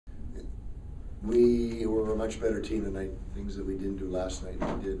We were a much better team tonight. Things that we didn't do last night,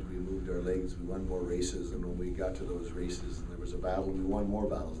 we did. We moved our legs, we won more races, and when we got to those races and there was a battle, we won more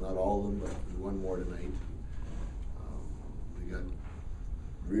battles. Not all of them, but we won more tonight. We got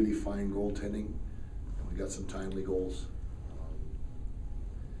really fine goaltending, and we got some timely goals.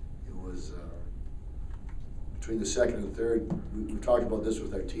 It was between the second and third, we've talked about this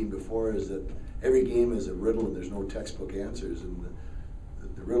with our team before, is that every game is a riddle and there's no textbook answers. And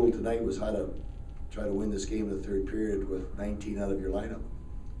the riddle tonight was how to try to win this game in the third period with 19 out of your lineup.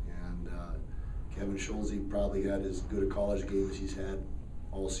 And Kevin Schulze probably had as good a college game as he's had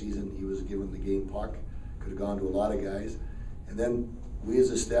all season. He was given the game puck, could have gone to a lot of guys. And then we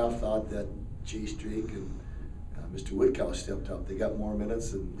as a staff thought that Chase Drake and Mr. Whitcow stepped up. They got more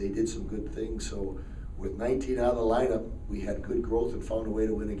minutes and they did some good things. So with 19 out of the lineup, we had good growth and found a way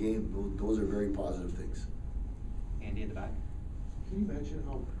to win a game. Those are very positive things. Andy in the back. Can you imagine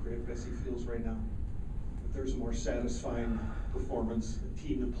how Grant Bessie feels right now? If there's a more satisfying performance, a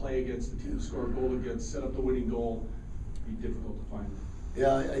team to play against, a team to score a goal against, set up the winning goal, it'd be difficult to find.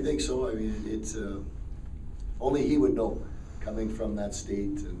 Yeah, I think so. I mean, it's only he would know coming from that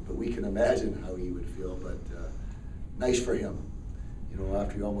state, but we can imagine how he would feel. But nice for him. You know,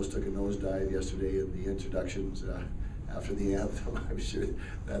 after he almost took a nosedive yesterday in the introductions after the anthem, I'm sure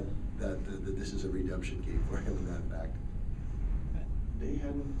that this is a redemption game for him in that fact. They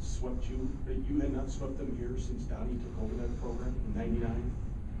hadn't swept you, you had not swept them here since Donnie took over that program in '99.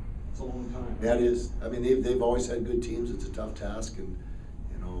 It's a long time. That is. I mean, they've always had good teams. It's a tough task, and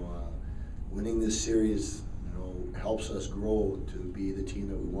you know, winning this series, you know, helps us grow to be the team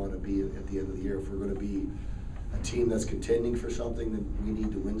that we want to be at the end of the year. If we're going to be a team that's contending for something, then we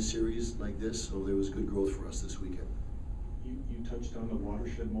need to win series like this. So there was good growth for us this weekend. You touched on the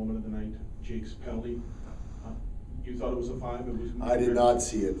watershed moment of the night, Jake's penalty. You thought it was a 5? It was. I did not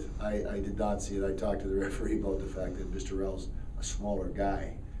see it. I did not see it. I talked to the referee about the fact that Mr. Rell's a smaller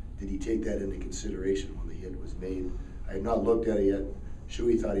guy. Did he take that into consideration when the hit was made? I have not looked at it yet.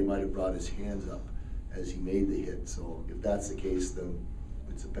 Shuey thought he might have brought his hands up as he made the hit. So if that's the case, then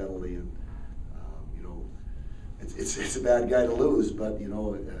it's a penalty, and you know, it's a bad guy to lose. But you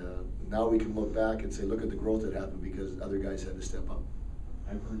know, now we can look back and say, look at the growth that happened because other guys had to step up.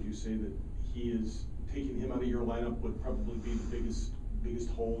 I've heard you say that he is. Taking him out of your lineup would probably be the biggest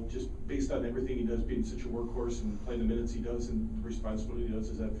hole, just based on everything he does, being such a workhorse and playing the minutes he does and the responsibility he does.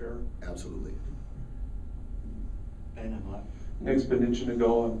 Is that fair? Absolutely. Ben and what? Nick's been itching to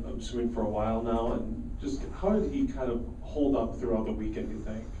go, I'm assuming, for a while now, and just how did he kind of hold up throughout the weekend, do you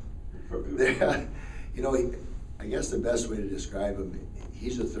think? You know, I guess the best way to describe him,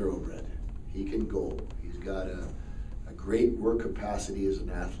 he's a thoroughbred. He can go. He's got a great work capacity as an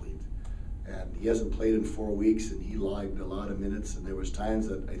athlete. And he hasn't played in 4 weeks, and he logged a lot of minutes. And there was times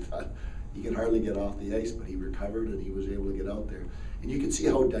that I thought he could hardly get off the ice, but he recovered and he was able to get out there. And you can see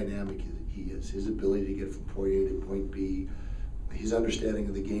how dynamic he is. His ability to get from point A to point B, his understanding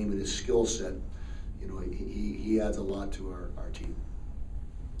of the game and his skill set. You know, he adds a lot to our team.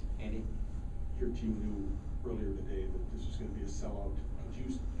 Andy, your team knew earlier today that this was going to be a sellout. Could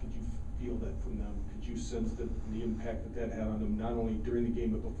you feel that from them? Could you sense that the impact that had on them, not only during the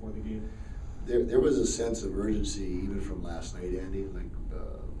game but before the game? There was a sense of urgency even from last night, Andy,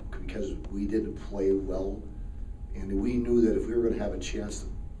 because we didn't play well, and we knew that if we were going to have a chance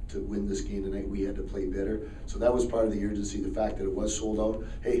to win this game tonight, we had to play better. So that was part of the urgency, the fact that it was sold out.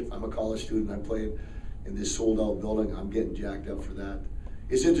 Hey, if I'm a college student, I'm playing in this sold-out building, I'm getting jacked up for that.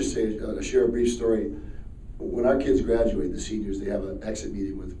 It's interesting, I'll share a brief story. When our kids graduate, the seniors, they have an exit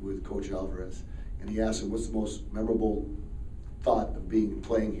meeting with Coach Alvarez, and he asks them, what's the most memorable thought of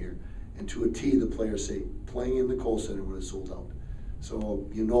playing here? And to a T, the players say, playing in the Kohl Center when it's sold out. So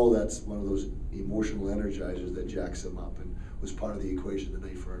you know that's one of those emotional energizers that jacks them up and was part of the equation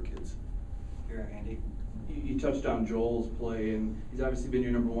tonight for our kids. Here, Andy. You touched on Joel's play, and he's obviously been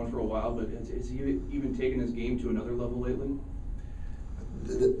your number one for a while, but has he even taken his game to another level lately?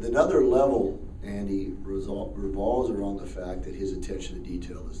 The another level, Andy, revolves around the fact that his attention to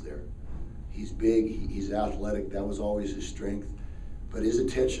detail is there. He's big, he's athletic, that was always his strength. But his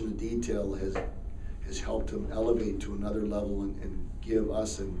attention to detail has helped him elevate to another level and give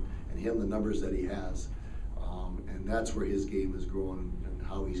us and him the numbers that he has. And that's where his game has grown and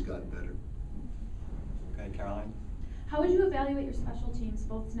how he's gotten better. Okay, Caroline. How would you evaluate your special teams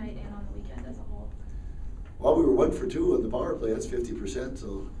both tonight and on the weekend as a whole? Well, we were 1 for 2 on the power play. That's 50%,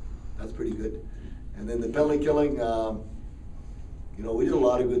 so that's pretty good. And then the penalty killing, you know, we did a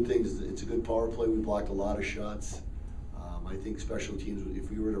lot of good things. It's a good power play. We blocked a lot of shots. I think special teams,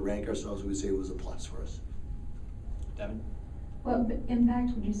 if we were to rank ourselves, we would say it was a plus for us. Devin? What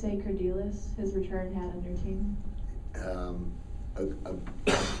impact would you say Cordelis, his return, had on your team? A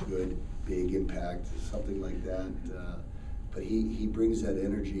good, big impact, something like that. But he brings that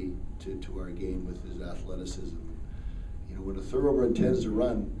energy to our game with his athleticism. You know, when a thoroughbred tends to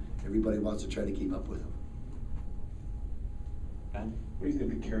run, everybody wants to try to keep up with him. Ben? What do you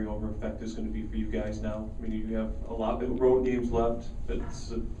think the carryover effect is gonna be for you guys now? I mean, you have a lot of road games left,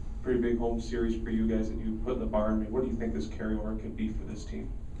 it's a pretty big home series for you guys that you put in the barn. I mean, what do you think this carryover could be for this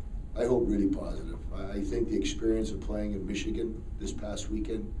team? I hope really positive. I think the experience of playing in Michigan this past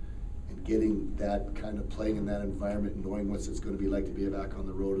weekend and getting that kind of playing in that environment and knowing what it's going to be like to be back on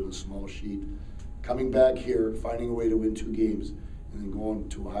the road in a small sheet, coming back here, finding a way to win 2 games, and then going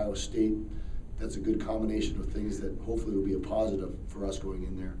to Ohio State, that's a good combination of things that hopefully will be a positive for us going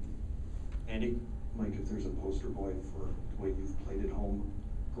in there. Andy? Mike, if there's a poster boy for the way you've played at home,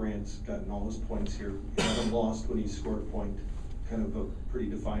 Grant's gotten all his points here. He hasn't lost when he scored a point. Kind of a pretty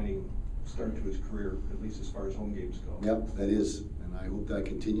defining start to his career, at least as far as home games go. Yep, that is, and I hope that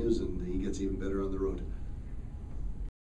continues and he gets even better on the road.